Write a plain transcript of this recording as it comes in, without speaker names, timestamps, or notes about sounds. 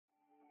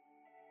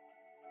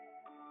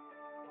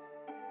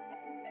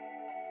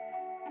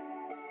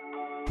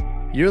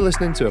You're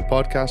listening to a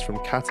podcast from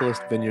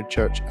Catalyst Vineyard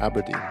Church,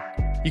 Aberdeen.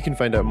 You can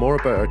find out more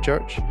about our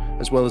church,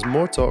 as well as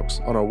more talks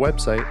on our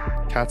website,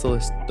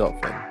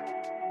 catalyst.fin.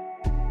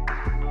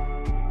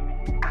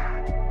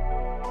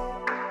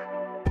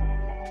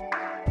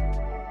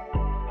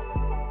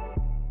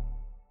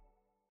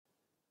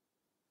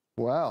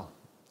 Well,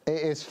 it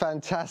is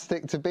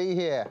fantastic to be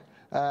here.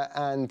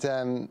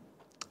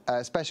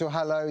 A special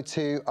hello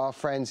to our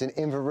friends in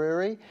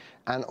Inverurie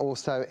and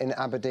also in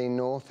Aberdeen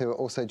North, who are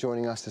also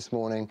joining us this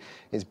morning.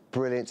 It's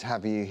brilliant to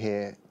have you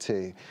here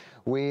too.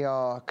 We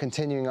are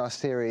continuing our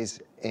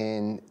series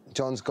in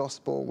John's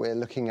Gospel. We're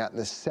looking at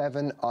the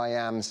 7 I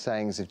am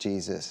sayings of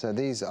Jesus. So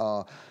these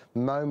are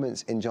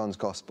moments in John's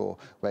Gospel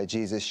where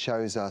Jesus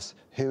shows us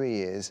who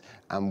he is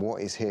and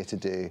what he's here to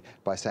do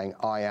by saying,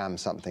 I am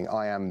something.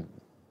 I am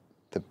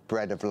the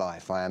bread of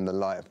life. I am the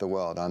light of the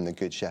world. I'm the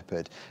good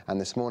shepherd. And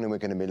this morning we're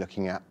going to be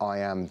looking at I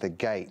am the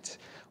gate,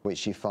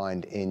 which you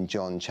find in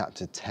John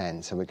chapter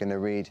 10. So we're going to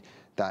read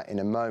that in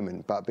a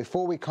moment. But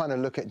before we kind of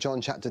look at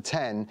John chapter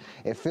 10,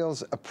 it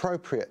feels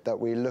appropriate that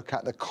we look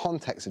at the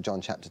context of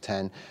John chapter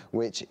 10,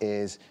 which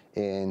is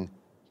in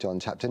John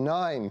chapter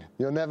 9.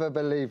 You'll never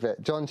believe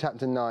it. John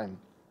chapter 9.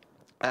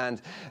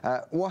 And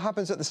what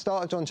happens at the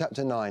start of John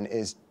chapter 9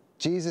 is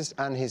Jesus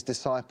and his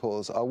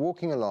disciples are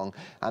walking along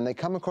and they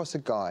come across a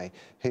guy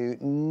who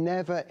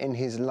never in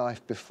his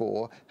life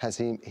before has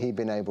he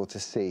been able to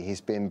see. He's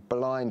been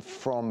blind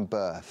from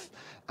birth.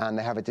 And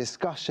they have a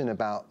discussion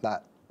about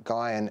that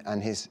guy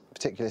and his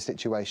particular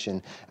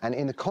situation. And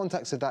in the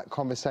context of that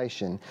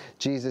conversation,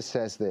 Jesus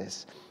says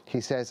this.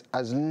 He says,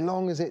 as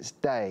long as it's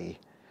day,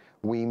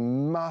 we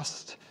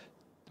must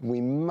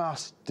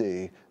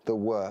do the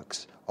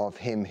works of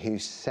him who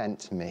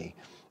sent me.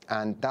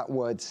 And that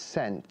word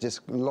sent,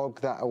 just log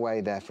that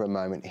away there for a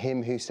moment.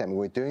 Him who sent me.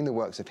 We're doing the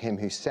works of him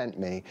who sent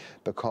me,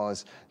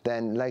 because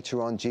then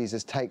later on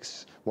Jesus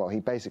he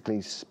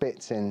basically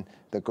spits in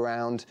the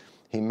ground.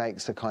 He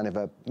makes a kind of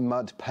a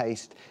mud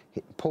paste.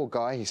 Poor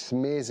guy, he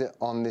smears it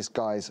on this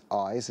guy's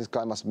eyes. This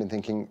guy must have been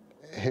thinking,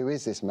 who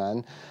is this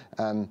man?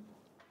 And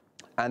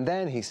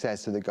then he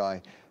says to the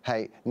guy,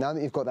 hey, now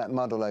that you've got that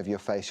mud all over your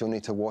face, you'll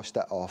need to wash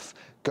that off.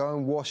 Go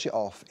and wash it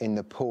off in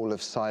the pool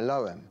of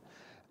Siloam.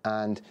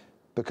 And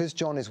because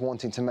John is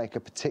wanting to make a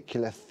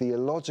particular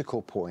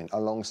theological point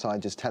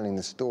alongside just telling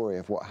the story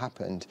of what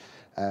happened,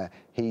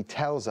 he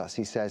tells us,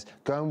 he says,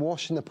 go and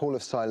wash in the pool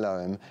of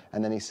Siloam.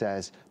 And then he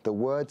says, the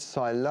word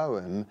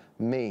Siloam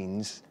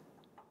means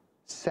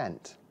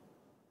sent.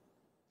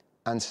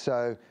 And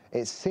so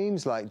it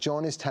seems like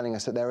John is telling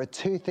us that there are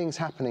two things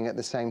happening at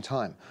the same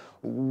time.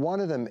 One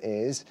of them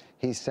is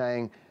he's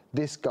saying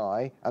this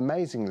guy,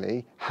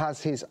 amazingly,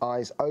 has his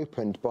eyes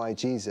opened by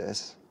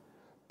Jesus,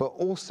 but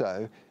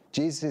also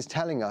Jesus is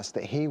telling us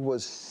that he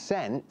was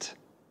sent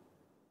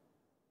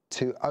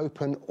to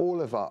open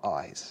all of our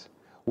eyes.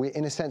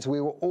 In a sense,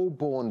 we were all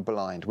born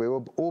blind. We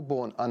were all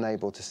born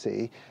unable to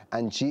see.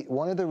 And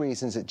one of the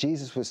reasons that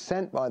Jesus was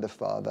sent by the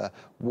Father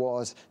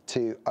was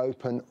to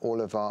open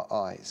all of our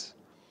eyes.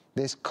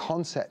 This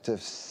concept of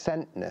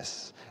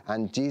sentness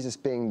and Jesus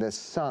being the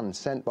Son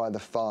sent by the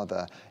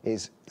Father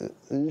is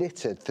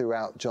littered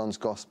throughout John's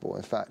Gospel.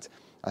 In fact,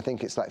 I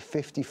think it's like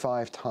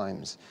 55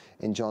 times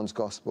in John's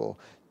Gospel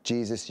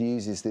Jesus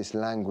uses this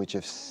language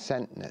of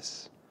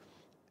sentness.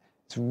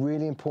 It's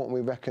really important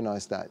we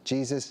recognize that.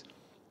 Jesus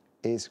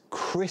is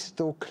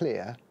crystal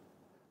clear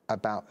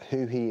about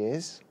who he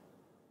is,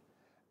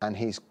 and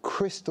he's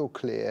crystal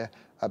clear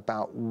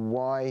about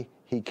why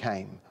he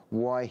came,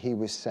 why he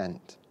was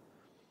sent.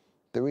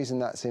 The reason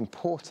that's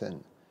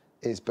important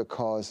is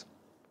because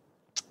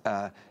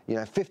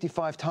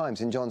 55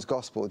 times in John's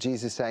Gospel,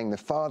 Jesus saying, the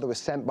Father was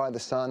sent by the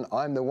Son.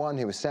 I'm the one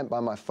who was sent by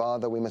my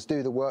Father. We must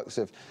do the works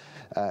of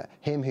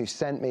him who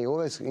sent me. All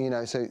this,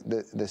 so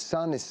the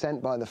Son is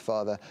sent by the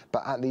Father.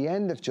 But at the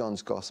end of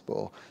John's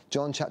Gospel,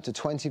 John chapter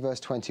 20, verse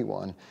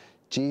 21,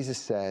 Jesus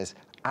says,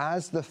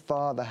 as the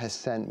Father has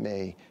sent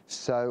me,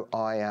 so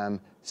I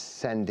am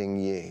sending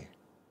you.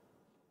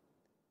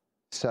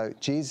 So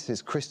Jesus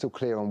is crystal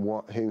clear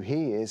on who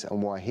he is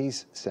and why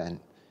he's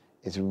sent.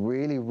 It's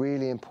really,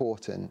 really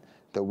important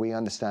that we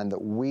understand that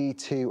we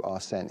too are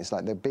sent. It's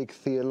like the big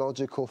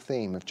theological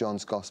theme of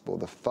John's Gospel.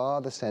 The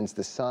Father sends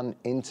the Son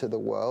into the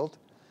world.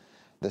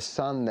 The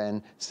Son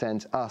then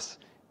sends us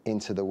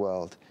into the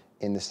world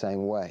in the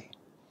same way.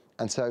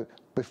 And so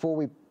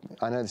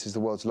I know this is the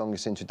world's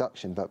longest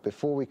introduction, but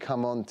before we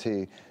come on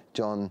to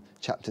John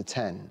chapter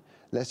 10,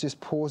 let's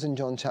just pause in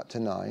John chapter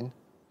 9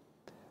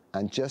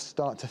 and just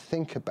start to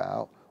think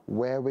about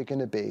where we're going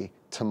to be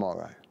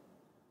tomorrow,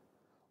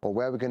 or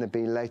where we're going to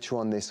be later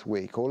on this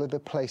week, all of the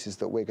places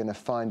that we're going to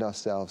find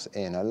ourselves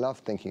in. I love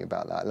thinking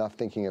about that. I love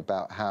thinking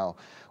about how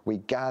we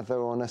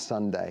gather on a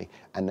Sunday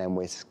and then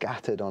we're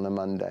scattered on a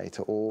Monday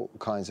to all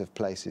kinds of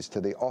places, to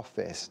the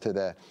office, to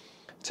the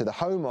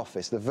home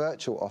office, the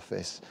virtual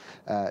office,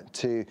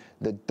 to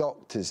the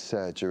doctor's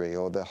surgery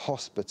or the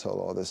hospital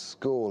or the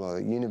school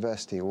or the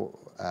university, or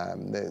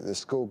the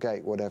school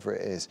gate, whatever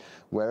it is.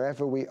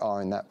 Wherever we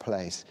are in that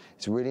place,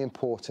 it's really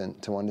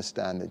important to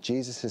understand that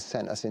Jesus has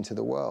sent us into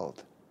the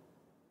world.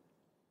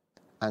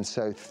 And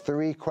so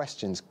 3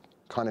 questions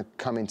kind of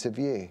come into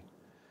view.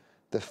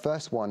 The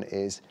first one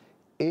is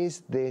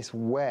this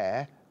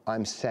where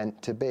I'm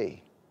sent to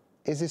be?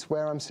 Is this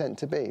where I'm sent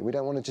to be? We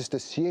don't want to just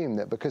assume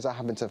that because I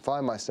happen to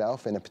find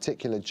myself in a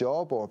particular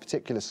job or a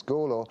particular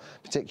school or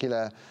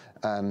particular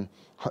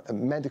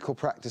medical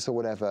practice or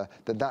whatever,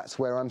 that that's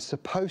where I'm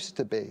supposed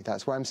to be.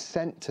 That's where I'm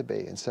sent to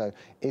be. And so,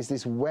 is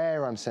this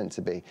where I'm sent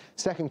to be?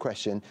 Second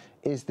question,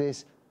 is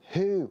this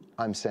who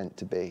I'm sent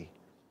to be?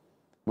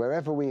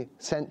 Wherever we're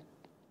sent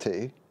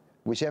to,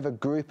 whichever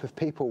group of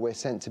people we're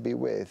sent to be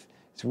with,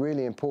 it's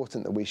really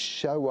important that we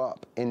show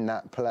up in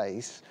that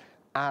place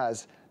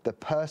as the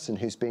person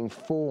who's being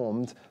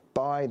formed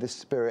by the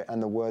Spirit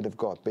and the Word of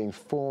God, being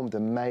formed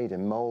and made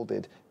and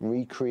molded,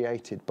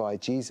 recreated by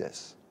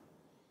Jesus.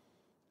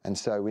 And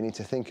so we need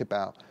to think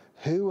about,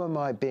 who am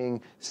I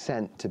being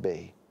sent to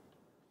be?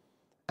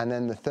 And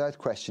then the third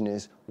question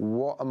is,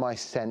 what am I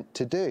sent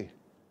to do?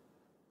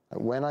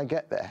 When I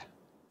get there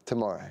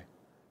tomorrow,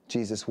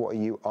 Jesus, what are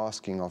you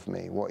asking of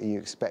me? What are you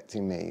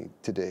expecting me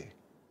to do?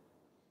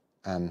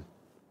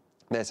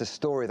 There's a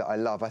story that I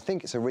love. I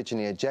think it's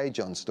originally a J.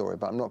 John story,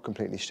 but I'm not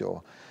completely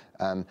sure.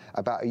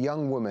 About a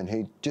young woman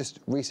who just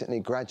recently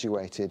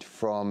graduated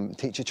from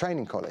teacher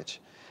training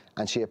college.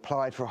 And she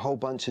applied for a whole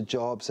bunch of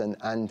jobs,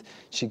 and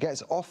she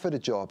gets offered a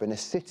job in a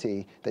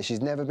city that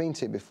she's never been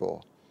to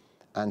before.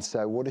 And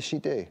so what does she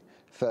do?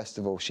 First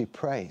of all, she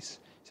prays.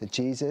 She said,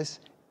 Jesus,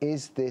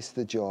 is this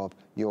the job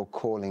you're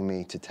calling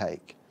me to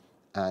take?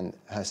 And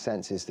her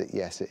sense is that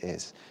yes, it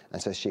is.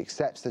 And so she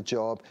accepts the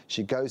job.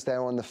 She goes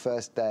there on the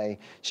first day.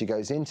 She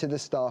goes into the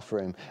staff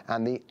room,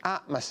 and the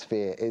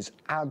atmosphere is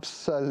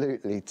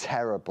absolutely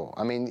terrible.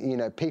 I mean, you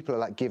know, people are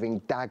like giving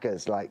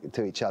daggers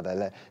to each other.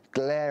 They're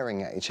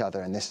glaring at each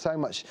other, and there's so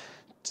much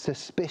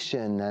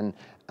suspicion,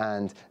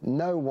 and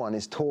no one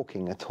is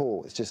talking at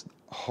all. It's just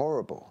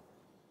horrible.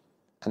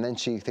 And then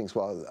she thinks,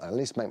 well, I'll at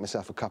least make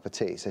myself a cup of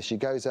tea. So she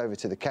goes over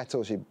to the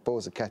kettle, she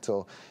boils the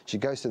kettle, she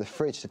goes to the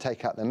fridge to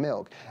take out the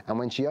milk. And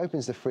when she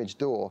opens the fridge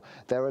door,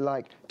 there are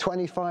like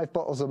 25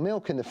 bottles of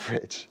milk in the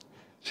fridge.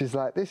 She's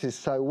like, this is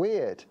so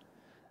weird.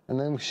 And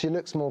then she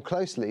looks more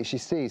closely, she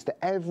sees that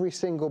every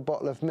single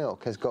bottle of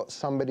milk has got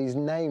somebody's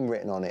name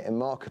written on it in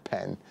marker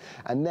pen.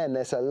 And then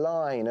there's a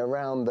line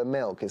around the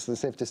milk. It's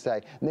as if to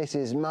say, this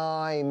is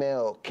my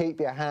milk, keep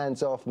your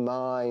hands off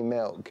my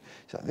milk.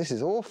 She's like, this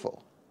is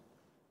awful.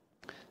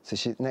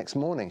 So next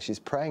morning, she's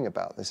praying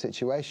about the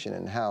situation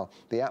and how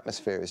the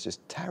atmosphere is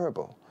just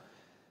terrible.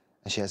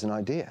 And she has an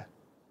idea.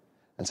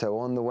 And so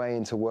on the way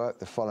into work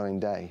the following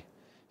day,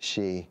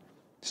 she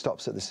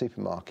stops at the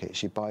supermarket.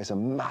 She buys a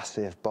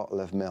massive bottle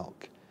of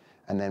milk.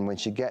 And then when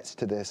she gets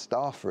to the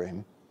staff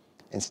room,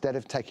 instead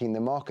of taking the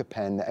marker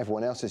pen that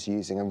everyone else is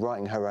using and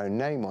writing her own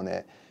name on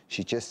it,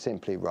 she just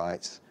simply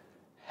writes,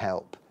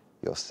 help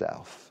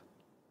yourself.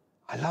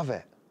 I love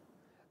it.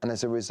 And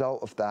as a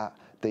result of that,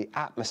 the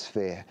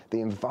atmosphere, the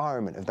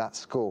environment of that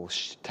school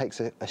takes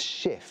a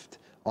shift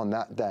on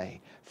that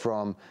day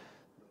from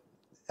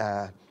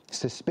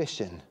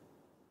suspicion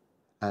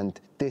and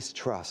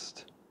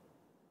distrust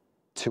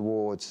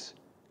towards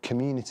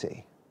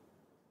community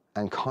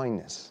and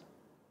kindness.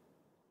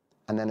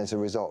 And then as a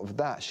result of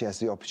that, she has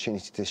the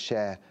opportunity to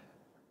share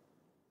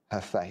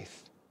her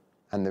faith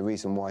and the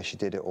reason why she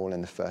did it all in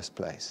the first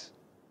place.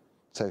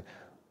 So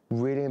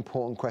really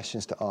important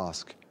questions to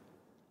ask.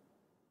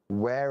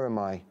 Where am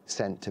I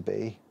sent to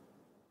be?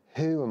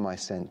 Who am I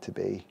sent to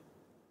be?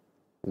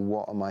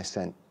 What am I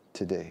sent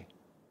to do?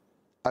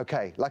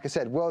 Okay, like I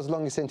said, world's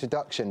longest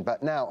introduction,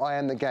 but now I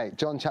am the gate.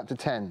 John chapter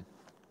 10.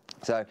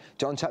 So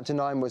John chapter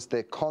 9 was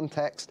the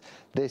context.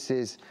 This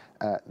is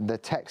the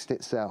text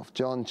itself.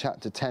 John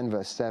chapter 10,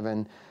 verse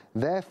 7.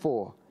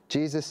 Therefore,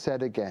 Jesus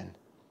said again,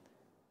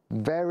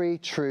 very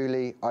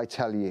truly I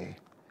tell you,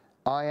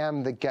 I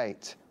am the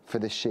gate for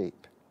the sheep.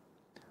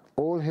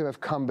 All who have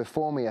come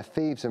before me are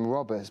thieves and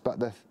robbers, but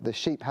the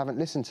sheep haven't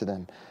listened to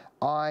them.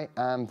 I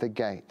am the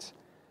gate.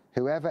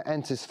 Whoever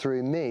enters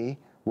through me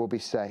will be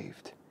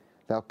saved.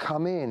 They'll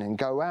come in and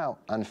go out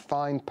and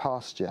find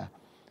pasture.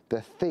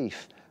 The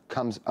thief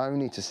comes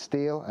only to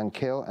steal and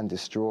kill and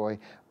destroy.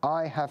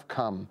 I have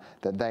come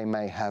that they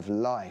may have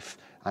life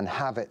and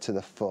have it to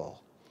the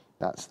full.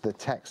 That's the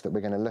text that we're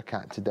going to look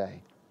at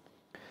today.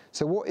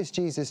 So what is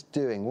Jesus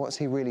doing? What's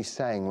he really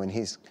saying when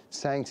he's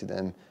saying to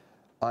them,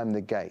 I'm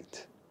the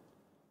gate?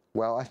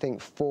 Well, I think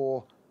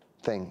 4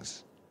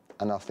 things,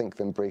 and I'll think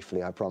them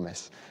briefly, I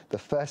promise. The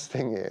first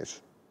thing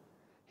is,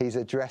 he's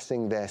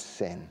addressing their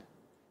sin.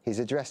 He's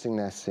addressing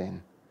their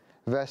sin.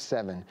 Verse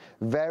 7,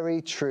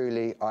 very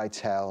truly I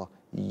tell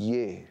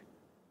you,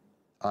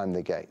 I'm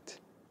the gate.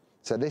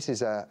 So this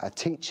is a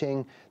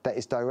teaching that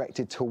is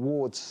directed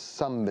towards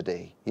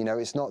somebody. You know,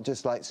 it's not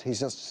just like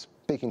he's not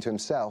speaking to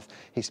himself,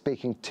 he's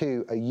speaking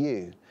to a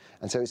you.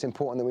 And so it's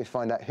important that we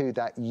find out who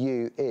that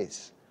you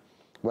is.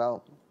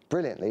 Well,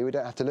 brilliantly, we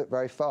don't have to look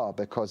very far,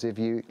 because if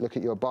you look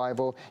at your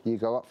Bible, you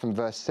go up from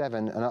verse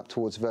 7 and up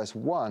towards verse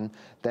 1,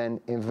 then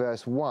in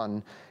verse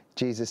 1,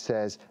 Jesus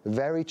says,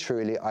 very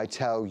truly I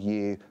tell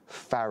you,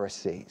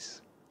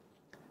 Pharisees.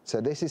 So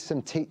this is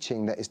some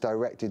teaching that is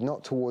directed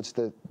not towards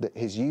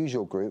his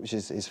usual group, which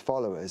is his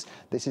followers.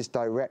 This is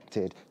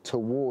directed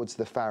towards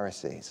the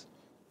Pharisees.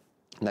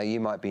 Now, you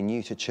might be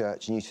new to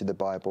church, new to the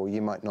Bible.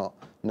 You might not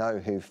know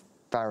who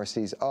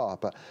Pharisees are,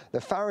 but the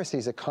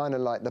Pharisees are kind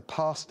of like the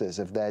pastors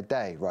of their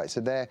day, right?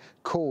 So they're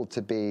called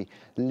to be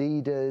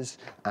leaders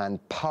and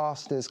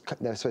pastors.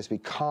 They're supposed to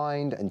be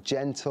kind and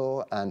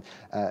gentle and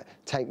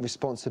take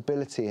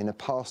responsibility in a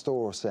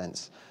pastoral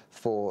sense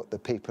for the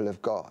people of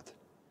God.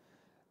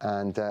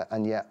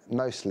 And yet,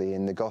 mostly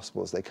in the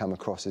Gospels, they come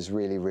across as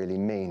really, really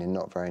mean and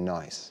not very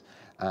nice.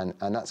 And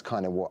that's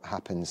kind of what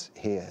happens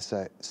here.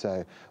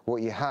 So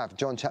what you have,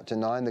 John chapter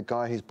 9, the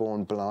guy who's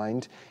born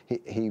blind,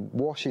 he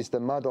washes the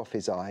mud off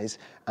his eyes,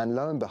 and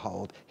lo and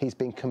behold, he's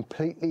been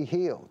completely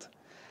healed.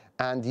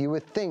 And you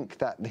would think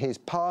that his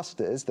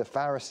pastors, the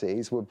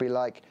Pharisees, would be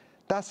like,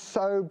 that's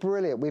so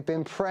brilliant. We've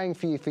been praying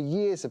for you for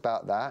years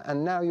about that,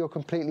 and now you're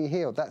completely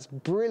healed. That's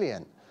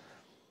brilliant.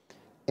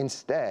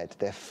 Instead,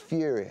 they're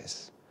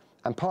furious.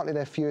 And partly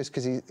they're furious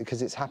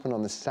because it's happened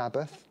on the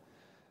Sabbath,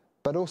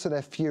 but also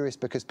they're furious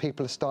because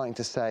people are starting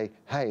to say,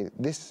 hey,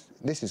 this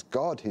is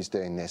God who's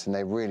doing this, and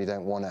they really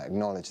don't want to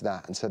acknowledge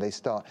that. And so they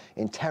start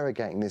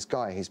interrogating this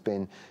guy who's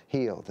been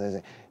healed.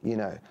 You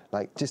know,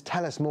 like, just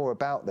tell us more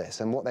about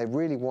this. And what they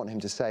really want him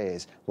to say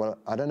is, well,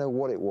 I don't know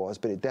what it was,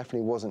 but it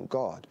definitely wasn't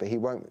God. But he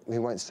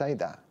won't say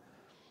that.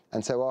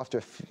 And so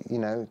after,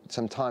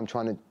 some time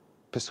trying to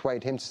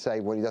persuade him to say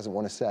what he doesn't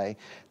want to say,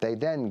 they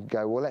then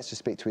go, well, let's just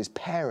speak to his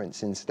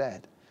parents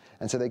instead.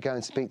 And so they go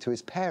and speak to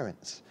his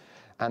parents,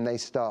 and they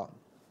start,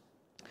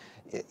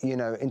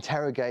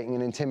 interrogating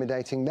and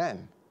intimidating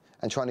them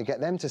and trying to get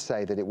them to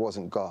say that it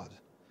wasn't God.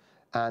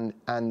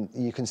 And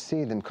you can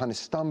see them kind of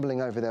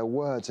stumbling over their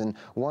words and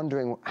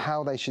wondering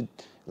how they should,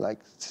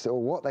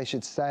 or what they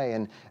should say,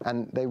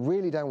 and they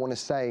really don't want to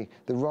say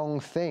the wrong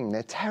thing.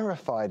 They're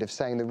terrified of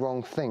saying the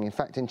wrong thing. In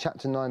fact, in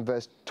chapter 9,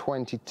 verse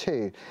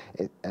 22,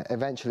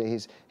 eventually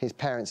his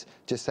parents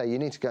just say, you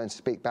need to go and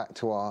speak back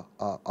to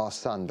our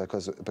son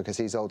because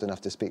he's old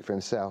enough to speak for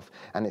himself.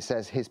 And it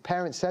says, his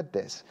parents said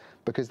this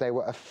because they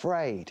were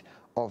afraid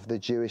of the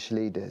Jewish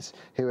leaders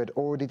who had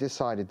already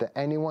decided that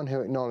anyone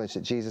who acknowledged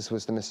that Jesus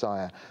was the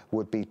Messiah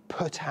would be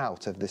put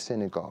out of the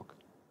synagogue.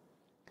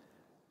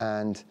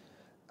 And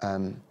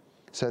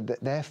so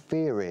their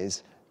fear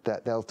is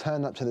that they'll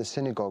turn up to the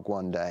synagogue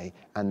one day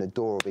and the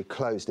door will be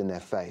closed in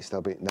their face.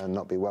 They'll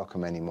not be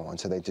welcome anymore. And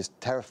so they're just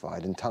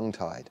terrified and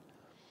tongue-tied.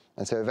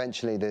 And so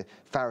eventually the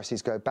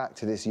Pharisees go back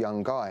to this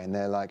young guy and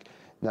they're like,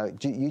 no,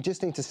 you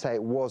just need to say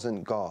it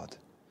wasn't God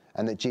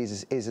and that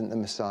Jesus isn't the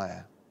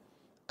Messiah.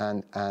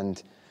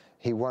 And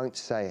he won't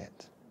say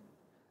it.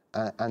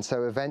 And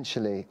so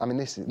eventually, I mean,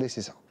 this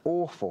is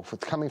awful for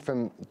coming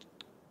from,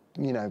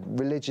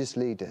 religious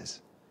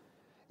leaders.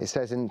 It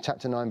says in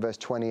chapter 9, verse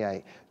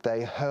 28,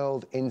 they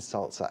hurled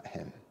insults at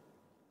him.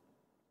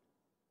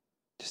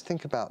 Just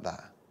think about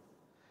that.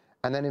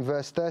 And then in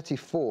verse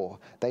 34,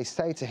 they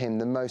say to him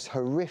the most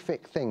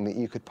horrific thing that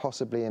you could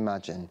possibly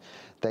imagine.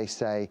 They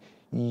say,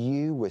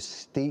 you were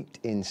steeped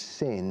in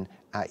sin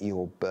at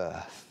your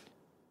birth.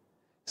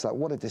 It's like,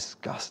 what a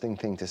disgusting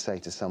thing to say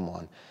to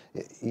someone.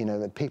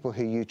 The people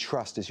who you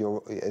trust as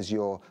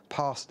your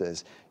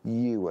pastors,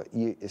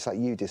 it's like,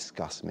 you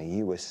disgust me.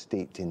 You were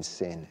steeped in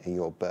sin at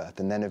your birth.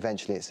 And then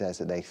eventually it says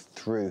that they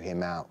threw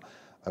him out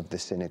of the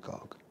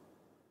synagogue.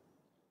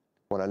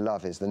 What I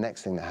love is the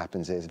next thing that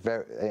happens is,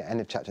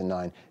 end of chapter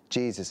 9,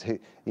 Jesus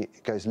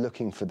goes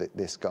looking for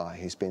this guy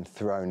who's been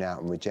thrown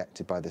out and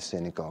rejected by the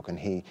synagogue, and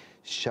it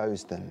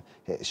shows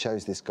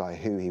this guy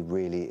who he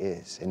really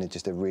is in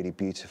just a really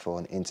beautiful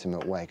and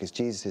intimate way, because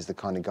Jesus is the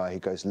kind of guy who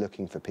goes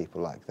looking for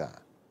people like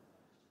that.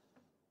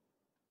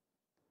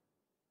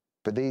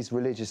 But these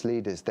religious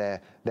leaders,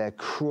 they're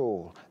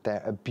cruel,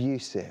 they're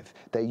abusive,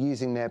 they're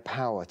using their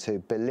power to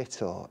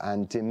belittle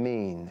and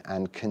demean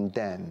and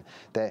condemn.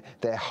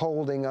 They're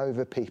holding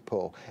over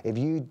people. If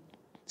you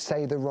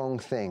say the wrong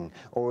thing,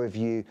 or if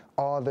you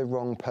are the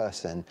wrong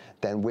person,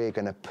 then we're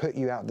going to put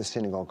you out of the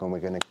synagogue and we're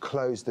going to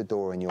close the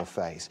door in your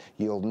face.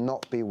 You'll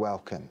not be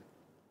welcome.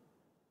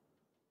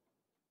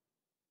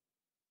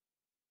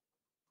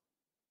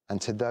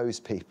 And to those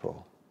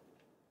people,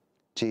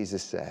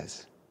 Jesus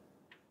says,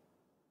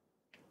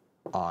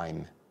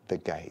 I'm the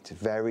gate.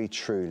 Very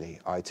truly,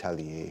 I tell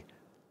you,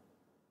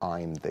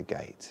 I'm the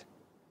gate.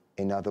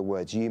 In other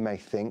words, you may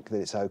think that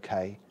it's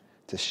okay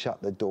to shut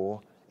the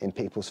door in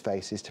people's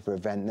faces to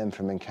prevent them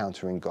from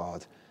encountering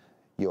God.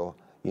 You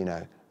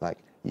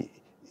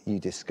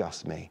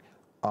disgust me.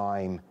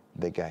 I'm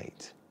the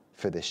gate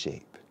for the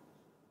sheep,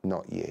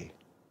 not you.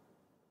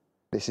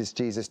 This is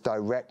Jesus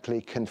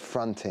directly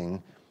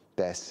confronting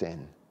their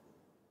sin.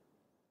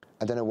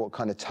 I don't know what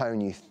kind of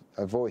tone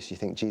a voice you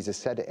think Jesus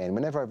said it in.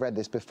 Whenever I've read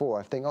this before,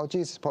 I think, oh,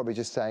 Jesus is probably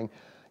just saying,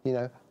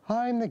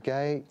 I'm the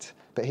gate.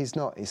 But he's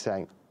not. He's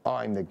saying,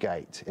 I'm the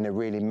gate, in a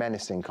really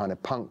menacing kind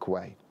of punk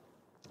way.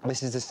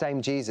 This is the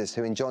same Jesus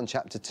who in John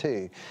chapter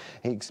 2,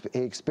 he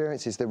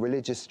experiences the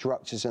religious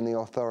structures and the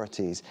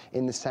authorities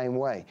in the same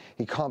way.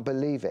 He can't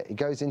believe it. He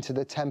goes into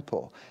the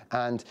temple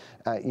and,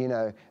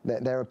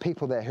 there are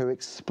people there who are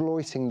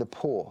exploiting the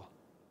poor.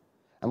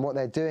 And what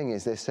they're doing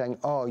is they're saying,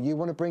 oh, you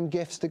want to bring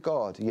gifts to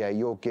God? Yeah,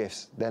 your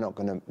gifts, they're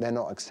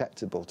not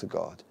acceptable to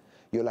God.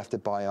 You'll have to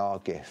buy our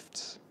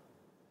gifts.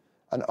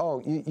 And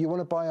oh, you want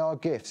to buy our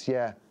gifts?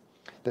 Yeah.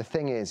 The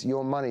thing is,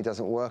 your money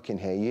doesn't work in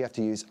here. You have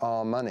to use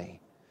our money.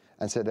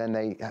 And so then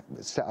they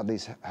set up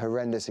these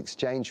horrendous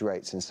exchange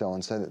rates and so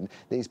on, so that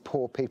these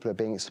poor people are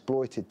being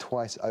exploited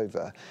twice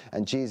over.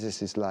 And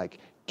Jesus is like,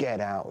 get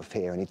out of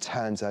here. And he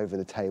turns over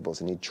the tables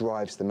and he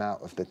drives them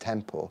out of the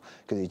temple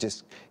because he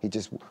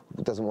just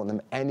doesn't want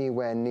them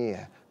anywhere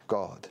near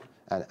God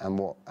and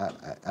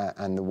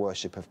the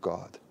worship of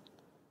God.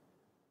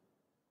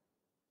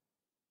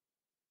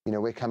 You know,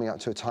 we're coming up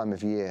to a time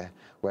of year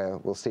where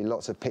we'll see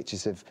lots of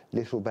pictures of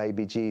little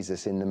baby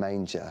Jesus in the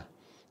manger.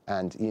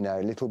 And,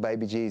 little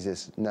baby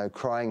Jesus, no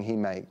crying he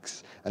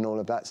makes, and all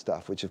of that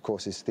stuff, which of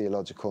course is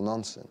theological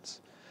nonsense.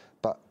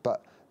 But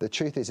the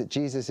truth is that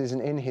Jesus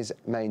isn't in his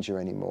manger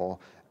anymore.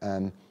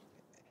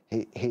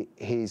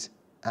 He's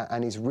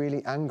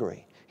really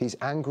angry. He's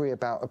angry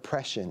about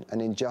oppression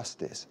and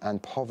injustice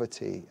and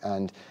poverty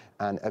and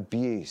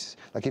abuse.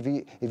 Like if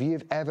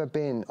you've ever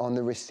been on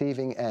the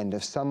receiving end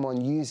of someone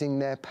using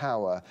their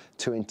power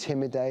to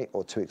intimidate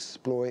or to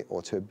exploit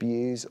or to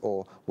abuse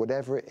or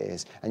whatever it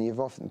is, and you've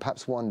often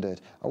perhaps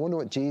wondered, I wonder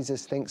what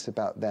Jesus thinks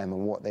about them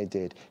and what they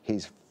did.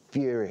 He's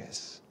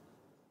furious.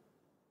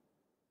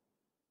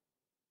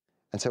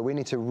 And so we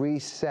need to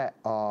reset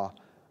our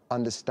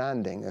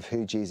understanding of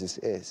who Jesus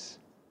is.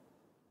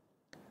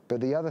 But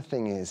the other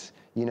thing is,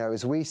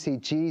 as we see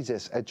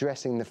Jesus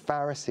addressing the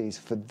Pharisees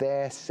for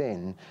their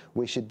sin,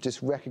 we should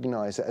just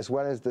recognize that as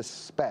well as the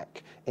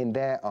speck in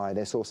their eye,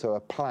 there's also a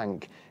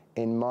plank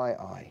in my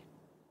eye.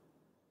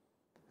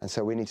 And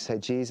so we need to say,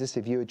 Jesus,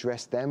 if you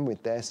address them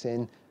with their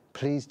sin,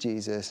 please,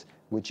 Jesus,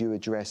 would you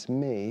address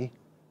me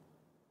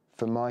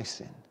for my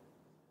sin?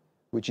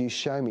 Would you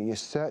show me? You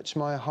search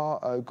my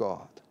heart, O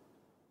God.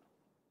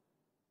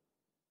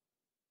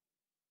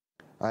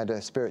 I had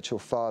a spiritual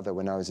father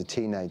when I was a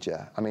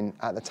teenager. I mean,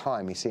 at the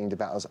time, he seemed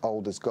about as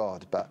old as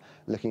God, but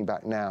looking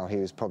back now, he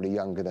was probably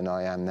younger than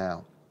I am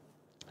now.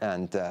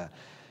 And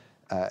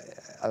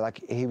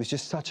he was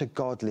just such a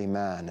godly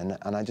man,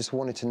 and I just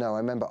wanted to know. I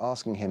remember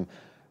asking him,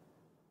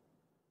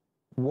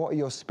 what are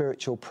your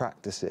spiritual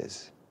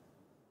practices?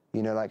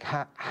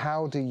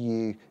 How do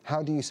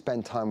you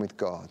spend time with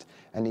God?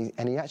 And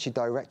he actually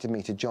directed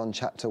me to John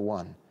chapter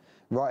 1.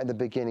 Right at the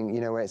beginning,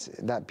 where it's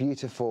that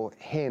beautiful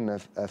hymn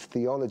of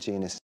theology.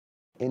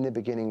 In the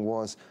beginning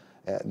was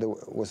the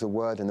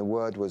Word, and the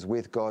Word was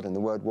with God, and the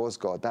Word was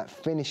God. That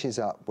finishes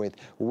up with,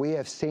 we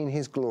have seen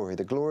his glory,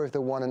 the glory of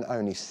the one and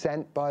only,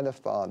 sent by the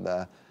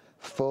Father,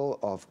 full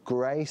of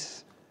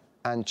grace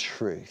and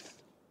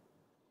truth.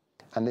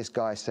 And this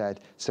guy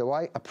said, so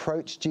I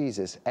approach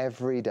Jesus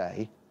every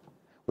day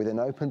with an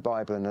open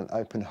Bible and an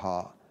open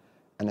heart,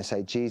 and I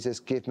say, Jesus,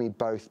 give me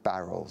both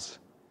barrels.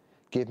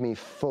 Give me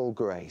full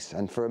grace.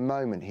 And for a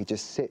moment, he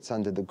just sits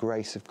under the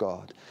grace of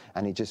God,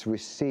 and he just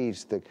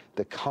receives the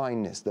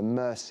kindness, the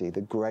mercy,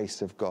 the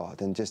grace of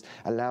God, and just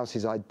allows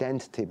his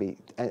identity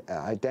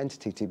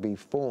to be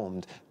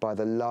formed by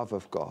the love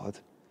of God.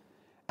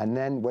 And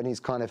then when he's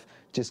kind of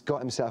just got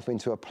himself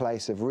into a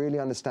place of really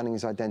understanding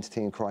his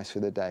identity in Christ for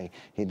the day,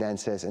 he then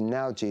says, and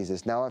now,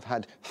 Jesus, now I've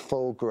had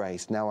full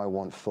grace, now I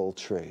want full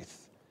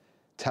truth.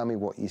 Tell me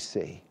what you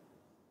see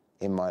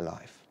in my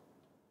life.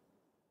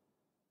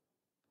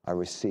 I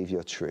receive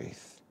your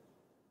truth.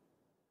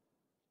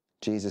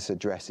 Jesus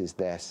addresses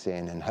their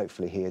sin, and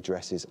hopefully he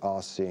addresses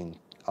our sin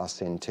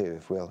too,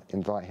 if we'll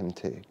invite him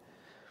to.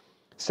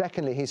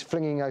 Secondly, he's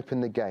flinging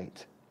open the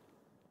gate.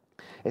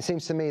 It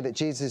seems to me that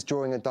Jesus is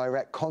drawing a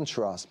direct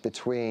contrast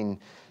between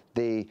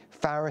the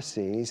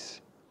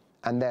Pharisees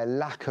and their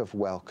lack of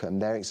welcome,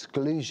 their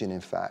exclusion,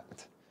 in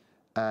fact,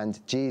 and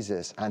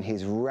Jesus and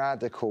his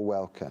radical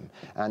welcome.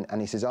 And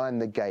he says, I'm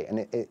the gate.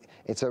 And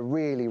it's a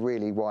really,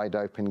 really wide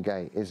open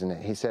gate, isn't it?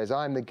 He says,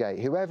 I'm the gate.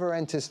 Whoever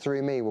enters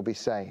through me will be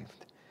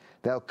saved.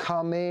 They'll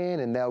come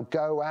in and they'll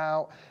go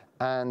out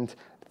and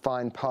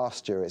find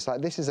pasture. It's like,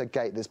 this is a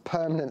gate that's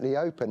permanently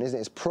open, isn't it?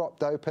 It's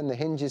propped open. The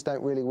hinges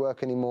don't really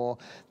work anymore.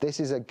 This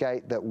is a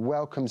gate that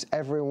welcomes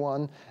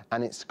everyone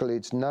and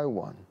excludes no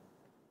one.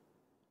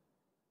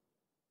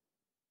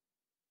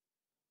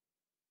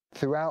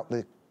 Throughout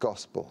the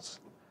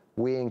Gospels,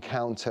 we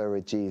encounter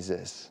a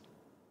Jesus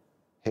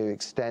who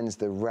extends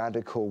the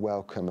radical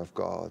welcome of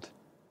God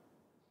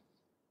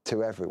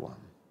to everyone.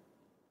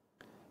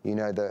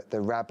 The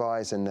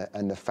rabbis and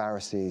the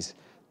Pharisees,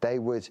 they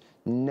would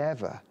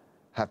never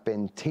have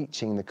been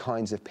teaching the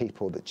kinds of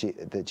people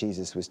that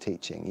Jesus was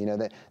teaching.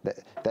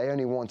 That they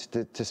only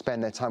wanted to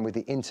spend their time with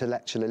the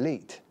intellectual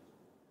elite.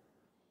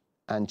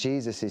 And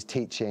Jesus is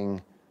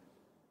teaching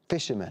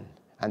fishermen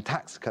and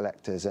tax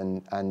collectors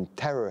and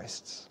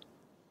terrorists.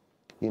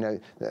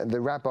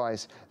 The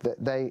rabbis,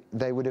 that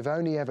they would have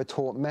only ever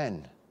taught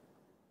men.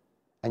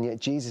 And yet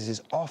Jesus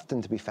is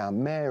often to be found.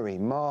 Mary,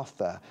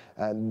 Martha,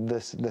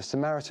 the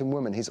Samaritan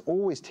woman, he's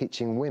always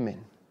teaching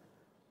women.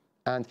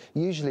 And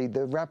usually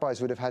the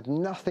rabbis would have had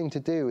nothing to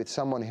do with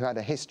someone who had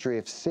a history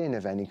of sin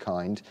of any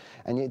kind.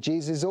 And yet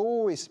Jesus is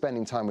always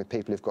spending time with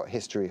people who've got a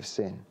history of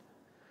sin.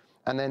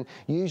 And then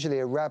usually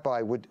a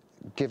rabbi would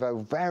give a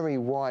very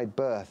wide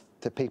berth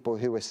to people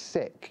who were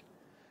sick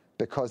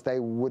because they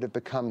would have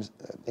become,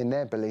 in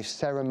their belief,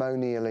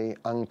 ceremonially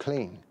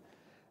unclean.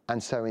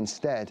 And so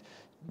instead,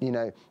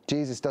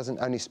 Jesus doesn't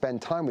only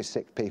spend time with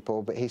sick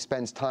people, but he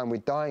spends time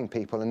with dying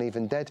people and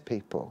even dead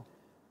people.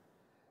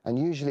 And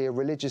usually a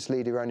religious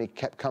leader only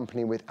kept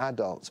company with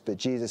adults, but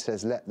Jesus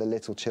says, let the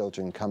little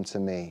children come to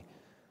me.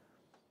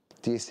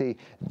 Do you see?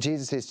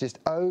 Jesus is just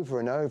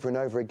over and over and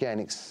over again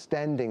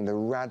extending the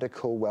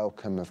radical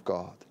welcome of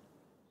God.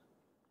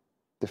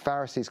 The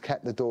Pharisees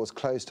kept the doors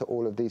closed to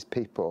all of these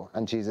people,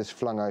 and Jesus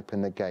flung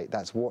open the gate.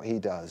 That's what he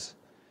does.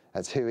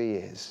 That's who he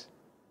is.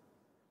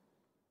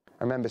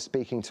 I remember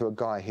speaking to a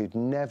guy who'd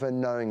never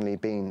knowingly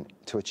been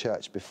to a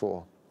church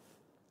before.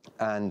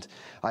 And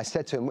I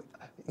said to him,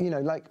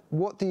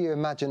 what do you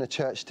imagine a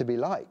church to be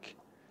like?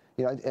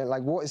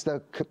 What is the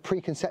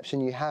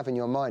preconception you have in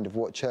your mind of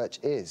what church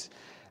is?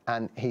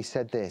 And he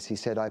said this, he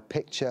said, I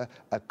picture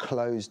a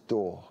closed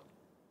door.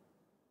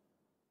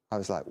 I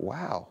was like,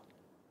 wow,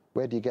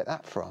 where do you get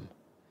that from?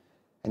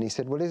 And he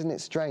said, well, isn't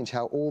it strange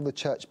how all the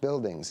church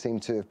buildings seem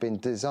to have been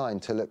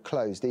designed to look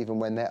closed even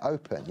when they're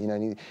open?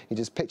 And you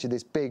just picture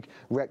this big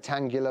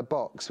rectangular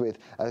box with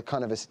a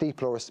kind of a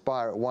steeple or a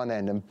spire at one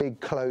end and big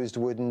closed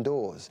wooden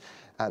doors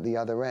at the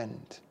other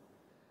end.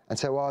 And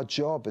so our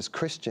job as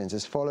Christians,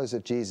 as followers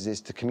of Jesus,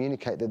 is to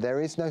communicate that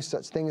there is no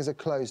such thing as a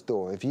closed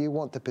door. If you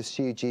want to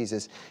pursue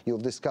Jesus, you'll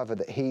discover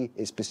that he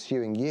is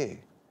pursuing you.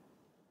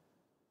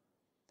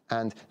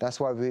 And that's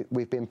why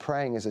we've been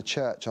praying as a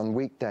church on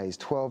weekdays,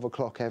 12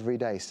 o'clock every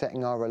day,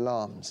 setting our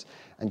alarms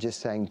and just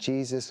saying,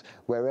 Jesus,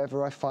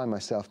 wherever I find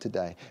myself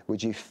today,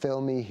 would you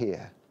fill me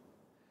here?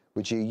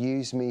 Would you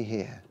use me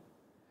here?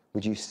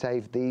 Would you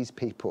save these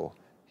people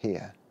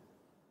here?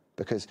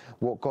 Because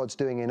what God's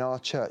doing in our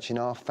church, in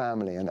our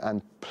family,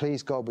 and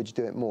please God, would you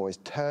do it more, is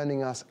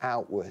turning us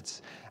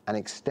outwards and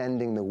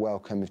extending the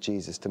welcome of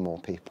Jesus to more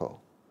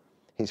people.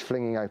 He's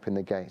flinging open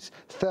the gates.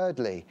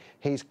 Thirdly,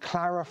 he's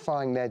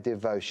clarifying their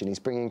devotion. He's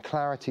bringing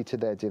clarity to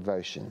their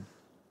devotion.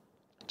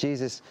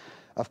 Jesus,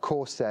 of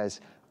course, says,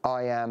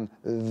 I am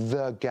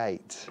the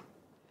gate.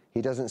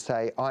 He doesn't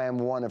say, I am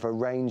one of a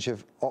range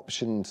of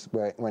options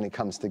when it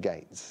comes to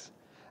gates.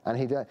 And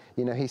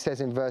he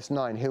says in verse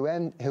 9,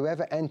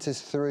 whoever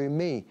enters through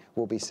me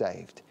will be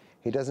saved.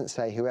 He doesn't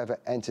say whoever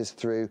enters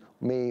through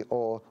me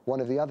or one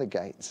of the other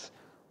gates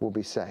will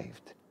be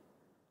saved.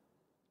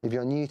 If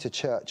you're new to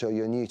church or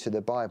you're new to the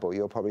Bible,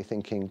 you're probably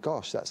thinking,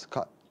 gosh, that's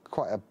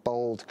quite a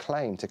bold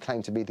claim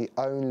to be the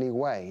only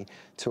way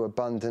to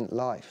abundant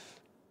life.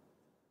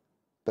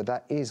 But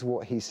that is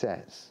what he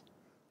says.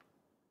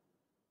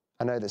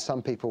 I know that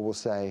some people will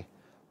say,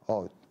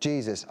 oh,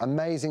 Jesus,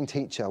 amazing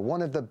teacher,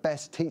 one of the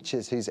best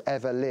teachers who's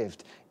ever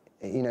lived,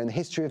 in the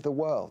history of the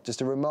world,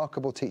 just a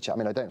remarkable teacher. I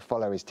mean, I don't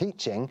follow his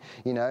teaching,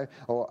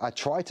 or I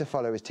try to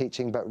follow his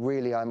teaching, but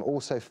really I'm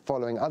also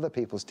following other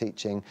people's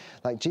teaching.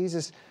 Like,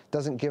 Jesus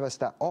doesn't give us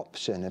that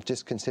option of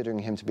just considering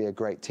him to be a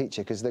great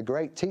teacher, because the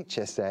great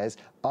teacher says,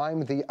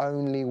 I'm the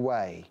only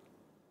way.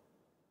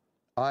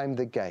 I'm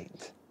the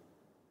gate.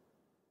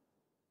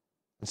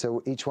 And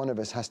so each one of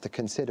us has to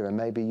consider, and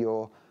maybe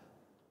you're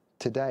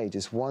today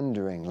just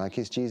wondering, like,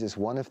 is Jesus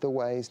one of the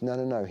ways?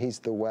 No, he's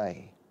the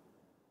way.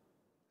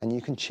 And you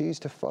can choose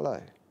to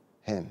follow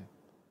him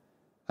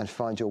and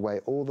find your way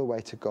all the way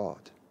to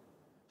God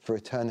for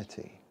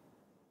eternity.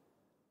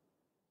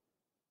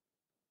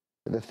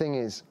 But the thing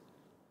is,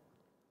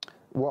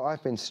 what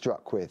I've been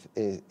struck with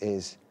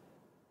is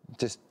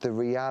just the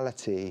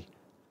reality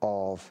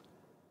of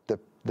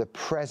the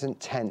present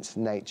tense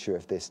nature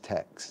of this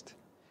text.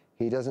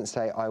 He doesn't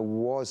say, I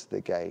was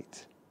the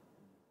gate.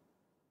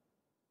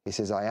 He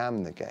says, I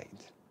am the gate.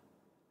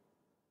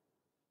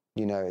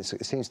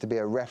 It seems to be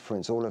a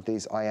reference, all of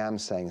these I am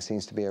sayings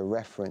seems to be a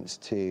reference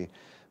to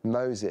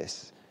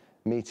Moses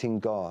meeting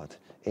God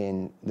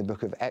in the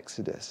book of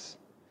Exodus,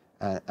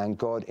 and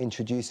God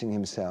introducing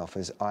himself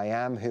as I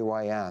am who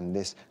I am,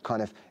 this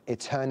kind of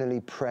eternally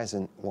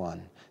present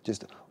one,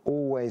 just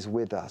always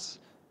with us,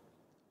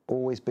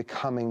 always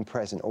becoming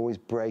present, always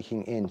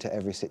breaking into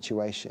every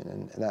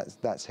situation. And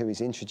that's who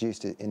he's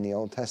introduced in the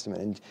Old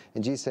Testament.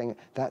 And Jesus saying,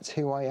 that's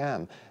who I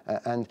am.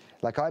 And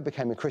like, I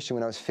became a Christian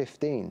when I was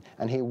 15,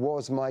 and he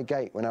was my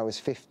gate when I was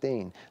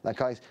 15.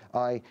 Like,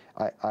 I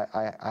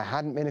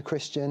hadn't been a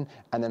Christian,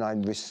 and then I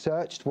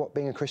researched what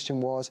being a Christian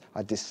was.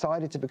 I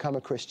decided to become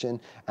a Christian,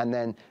 and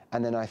then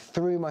I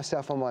threw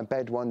myself on my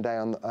bed one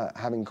day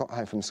having got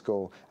home from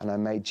school, and I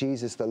made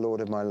Jesus the Lord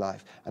of my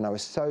life. And I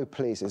was so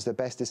pleased. It was the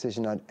best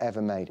decision I'd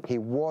ever made. He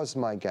was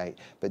my gate,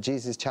 but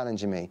Jesus is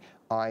challenging me.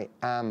 I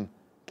am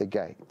the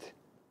gate.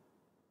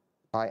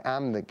 I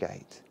am the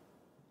gate.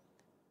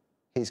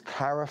 He's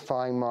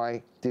clarifying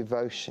my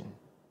devotion.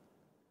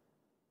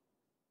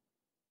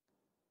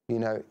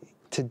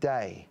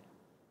 today,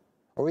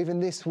 or even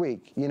this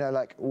week, you know,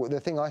 like the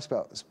thing I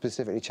felt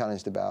specifically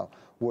challenged about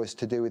was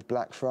to do with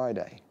Black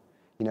Friday.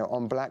 You know,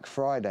 on Black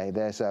Friday,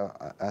 there's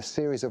a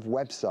series of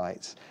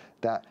websites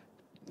that,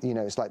 you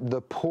know, it's like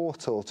the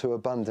portal to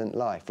abundant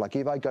life. Like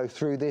if I go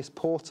through this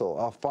portal,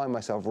 I'll find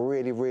myself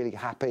really, really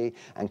happy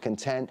and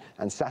content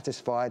and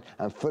satisfied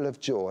and full of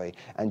joy.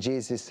 And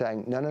Jesus is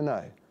saying, no, no,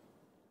 no.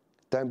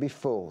 Don't be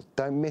fooled.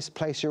 Don't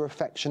misplace your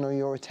affection or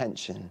your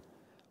attention.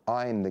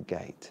 I am the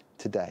gate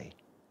today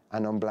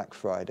and on Black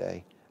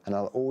Friday, and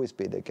I'll always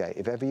be the gate.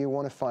 If ever you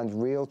want to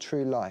find real,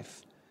 true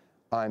life,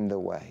 I'm the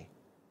way.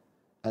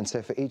 And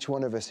so for each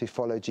one of us who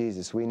follow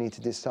Jesus, we need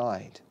to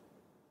decide,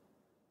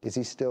 is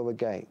he still the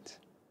gate?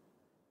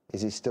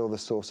 Is he still the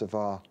source of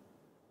our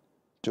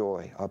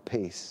joy, our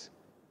peace,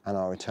 and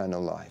our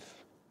eternal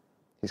life?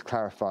 He's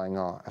clarifying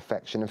our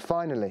affection. And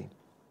finally,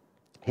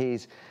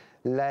 he's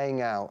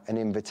laying out an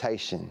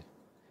invitation.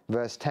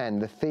 Verse 10,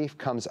 the thief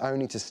comes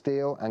only to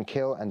steal and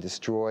kill and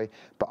destroy,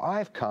 but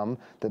I've come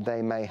that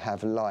they may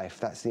have life.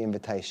 That's the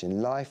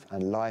invitation, life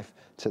and life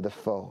to the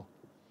full.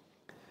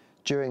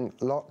 During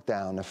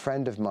lockdown, a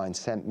friend of mine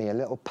sent me a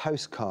little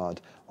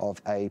postcard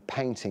of a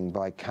painting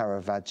by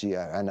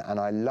Caravaggio, and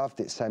I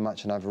loved it so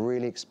much, and I've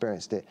really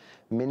experienced it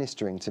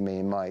ministering to me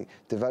in my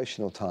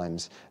devotional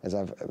times as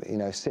I've, you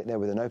know, sit there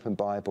with an open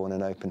Bible and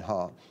an open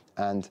heart.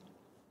 And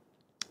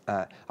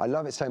I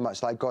love it so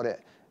much that I got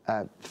it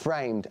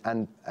framed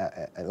and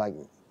like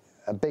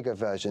a bigger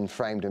version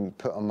framed and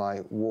put on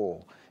my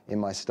wall in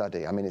my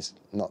study. I mean, it's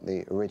not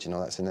the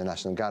original, that's in the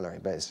National Gallery,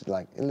 but it's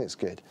like, it looks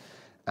good.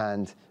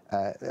 And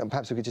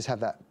perhaps we could just have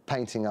that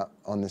painting up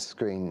on the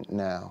screen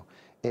now.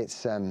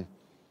 It's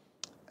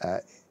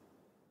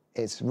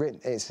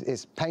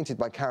painted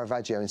by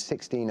Caravaggio in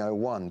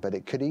 1601, but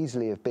it could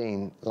easily have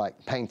been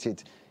like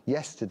painted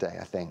yesterday,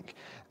 I think.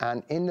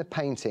 And in the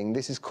painting,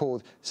 this is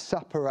called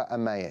Supper at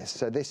Emmaus.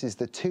 So this is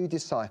the two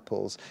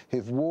disciples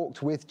who've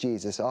walked with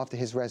Jesus after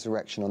his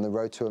resurrection on the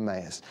road to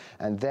Emmaus.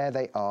 And there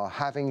they are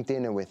having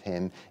dinner with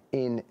him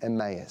in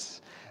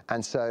Emmaus.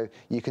 And so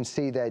you can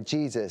see there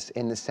Jesus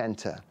in the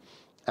center.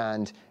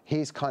 And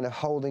he's kind of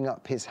holding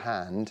up his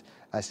hand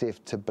as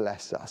if to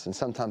bless us. And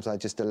sometimes I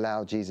just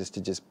allow Jesus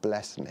to just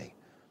bless me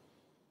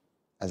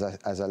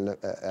as I look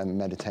and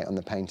meditate on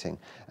the painting.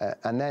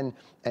 And then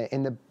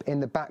in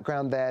the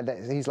background there,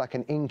 he's like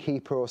an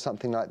innkeeper or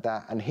something like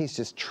that, and he's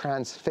just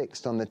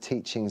transfixed on the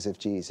teachings of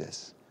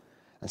Jesus.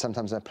 And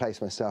sometimes I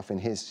place myself in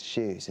his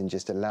shoes and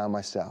just allow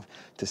myself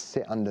to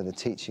sit under the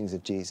teachings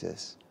of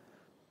Jesus.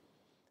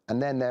 And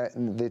then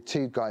the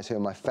two guys who are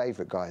my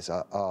favorite guys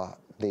are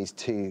these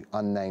two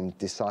unnamed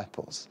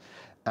disciples.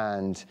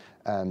 And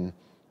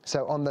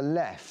so on the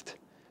left,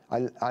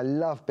 I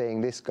love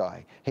being this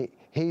guy.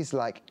 He's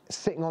like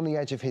sitting on the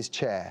edge of his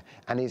chair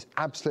and he's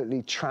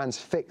absolutely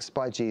transfixed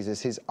by Jesus.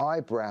 His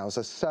eyebrows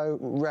are so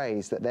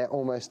raised that they're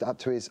almost up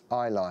to his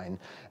eye line,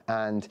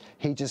 and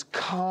he just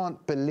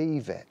can't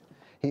believe it.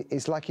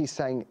 It's like he's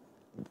saying,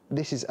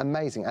 this is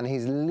amazing, and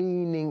he's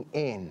leaning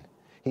in.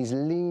 He's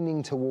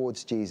leaning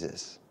towards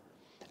Jesus.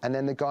 And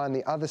then the guy on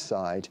the other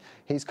side,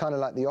 he's kind of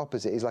like the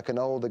opposite. He's like an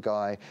older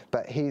guy,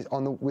 but he's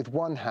with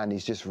one hand,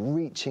 he's just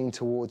reaching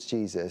towards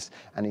Jesus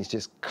and he's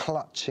just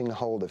clutching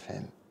hold of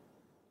him.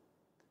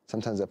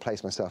 Sometimes I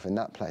place myself in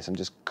that place. I'm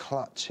just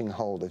clutching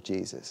hold of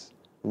Jesus,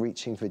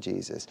 reaching for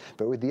Jesus.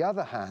 But with the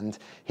other hand,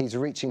 he's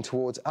reaching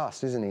towards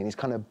us, isn't he? And he's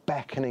kind of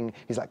beckoning.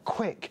 He's like,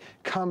 quick,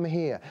 come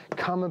here.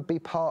 Come and be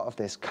part of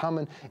this. Come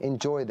and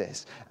enjoy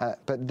this.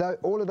 But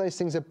all of those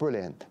things are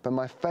brilliant. But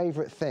my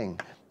favorite thing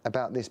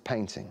about this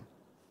painting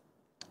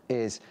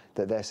is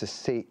that there's a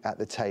seat at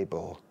the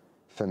table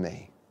for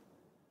me.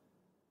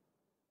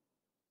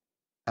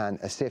 And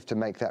as if to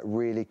make that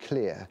really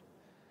clear,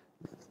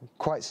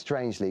 quite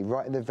strangely,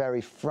 right at the very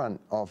front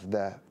of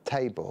the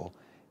table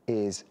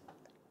is,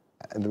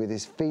 with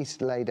his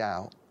feast laid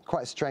out,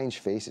 quite a strange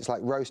feast. It's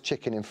like roast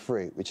chicken and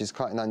fruit, which is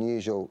quite an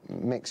unusual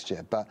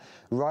mixture. But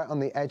right on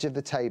the edge of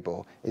the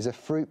table is a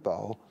fruit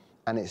bowl,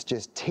 and it's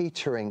just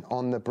teetering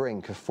on the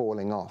brink of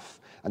falling off.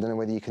 I don't know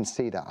whether you can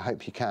see that. I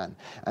hope you can.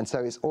 And so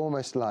it's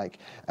almost like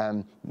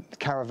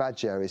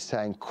Caravaggio is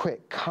saying,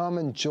 quick, come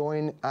and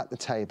join at the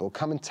table.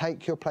 Come and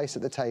take your place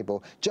at the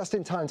table, just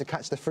in time to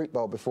catch the fruit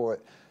bowl before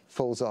it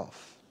falls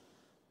off.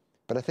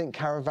 But I think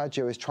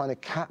Caravaggio is trying to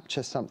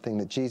capture something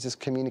that Jesus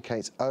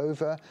communicates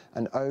over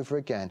and over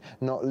again,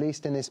 not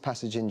least in this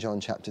passage in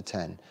John chapter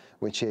 10,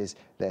 which is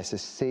there's a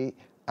seat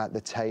at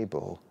the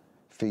table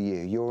for you.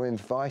 You're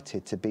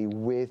invited to be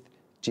with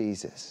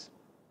Jesus.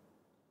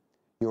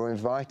 You're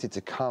invited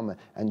to come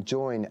and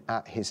join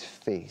at his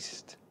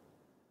feast.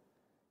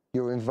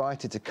 You're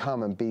invited to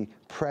come and be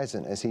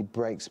present as he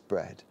breaks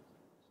bread.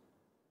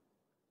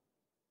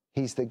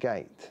 He's the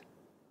gate.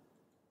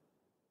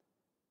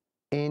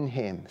 In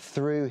him,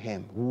 through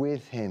him,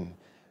 with him,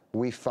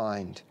 we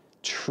find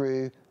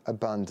true,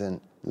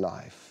 abundant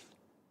life.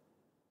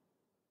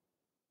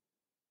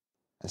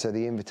 And so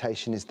the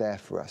invitation is there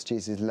for us.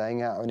 Jesus is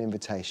laying out an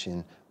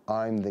invitation.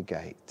 I'm the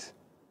gate.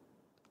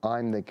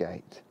 I'm the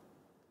gate.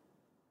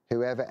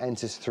 Whoever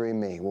enters through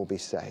me will be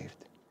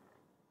saved.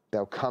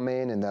 They'll come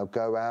in and they'll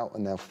go out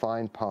and they'll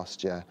find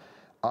pasture.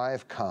 I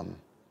have come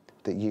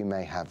that you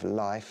may have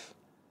life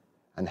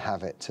and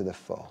have it to the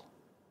full.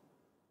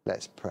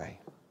 Let's pray.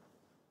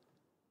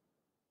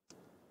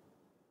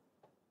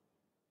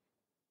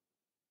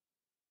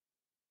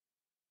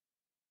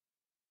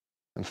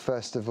 And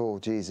first of all,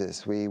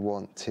 Jesus, we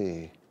want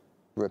to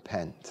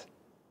repent.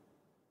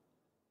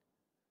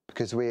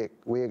 Because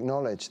we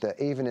acknowledge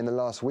that even in the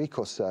last week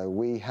or so,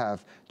 we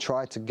have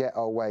tried to get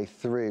our way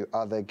through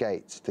other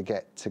gates to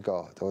get to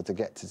God, or to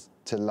get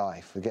to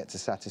life, to get to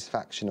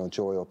satisfaction or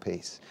joy or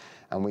peace.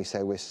 And we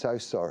say, we're so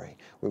sorry.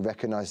 We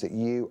recognize that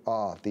you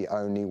are the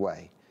only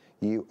way.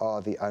 You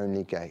are the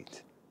only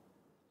gate.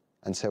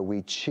 And so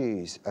we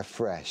choose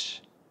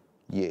afresh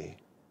you,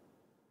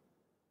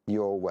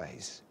 your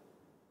ways,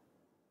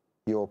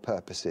 your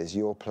purposes,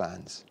 your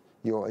plans,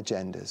 your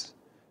agendas,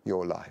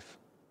 your life.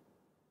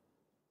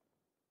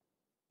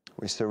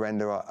 We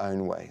surrender our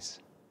own ways.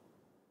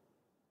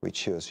 We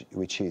choose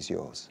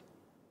yours.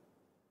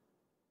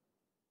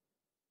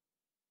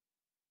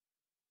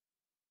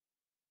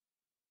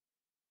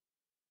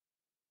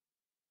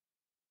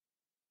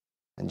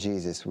 And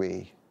Jesus,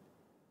 we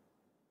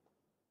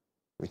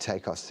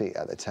take our seat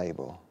at the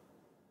table,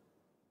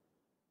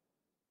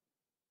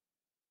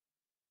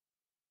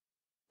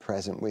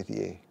 present with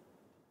you.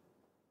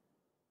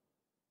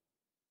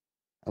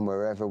 And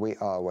wherever we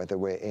are, whether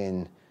we're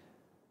in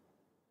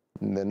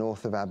the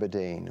north of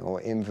Aberdeen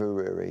or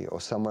Inverurie or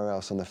somewhere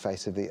else on the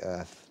face of the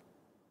earth,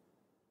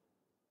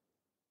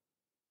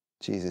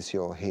 Jesus,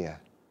 you're here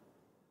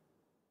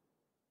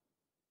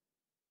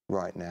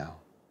right now.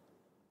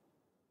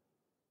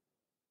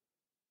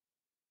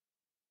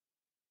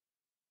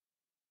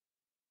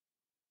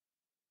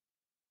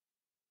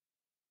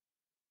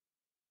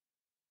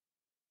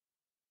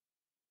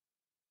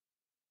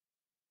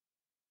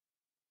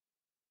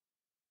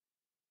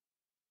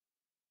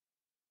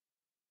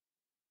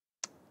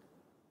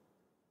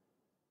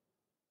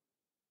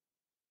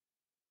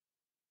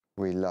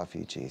 We love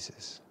you,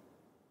 Jesus.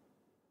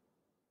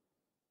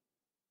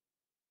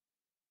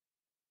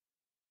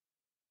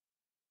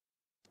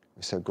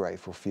 We're so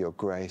grateful for your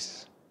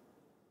grace,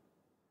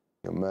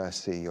 your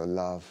mercy, your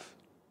love.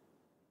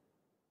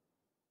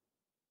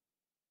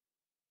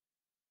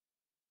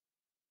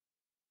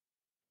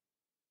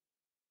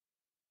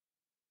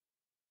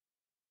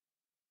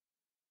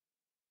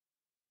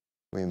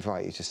 We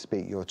invite you to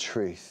speak your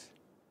truth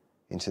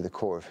into the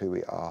core of who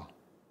we are.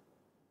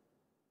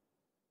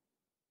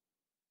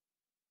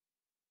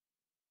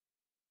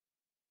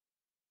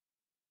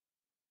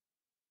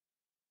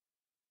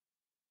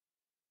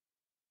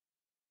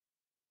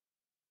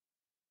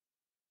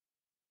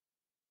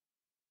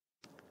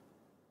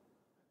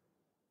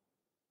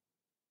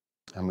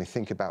 And we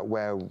think about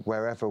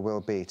wherever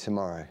we'll be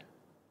tomorrow.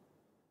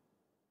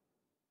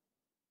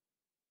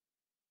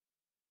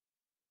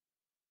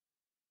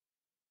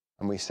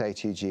 And we say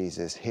to you,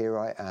 Jesus, here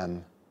I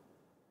am,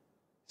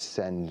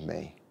 send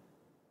me.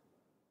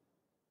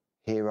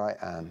 Here I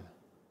am,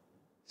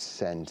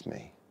 send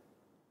me.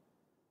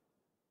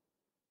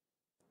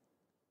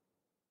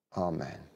 Amen.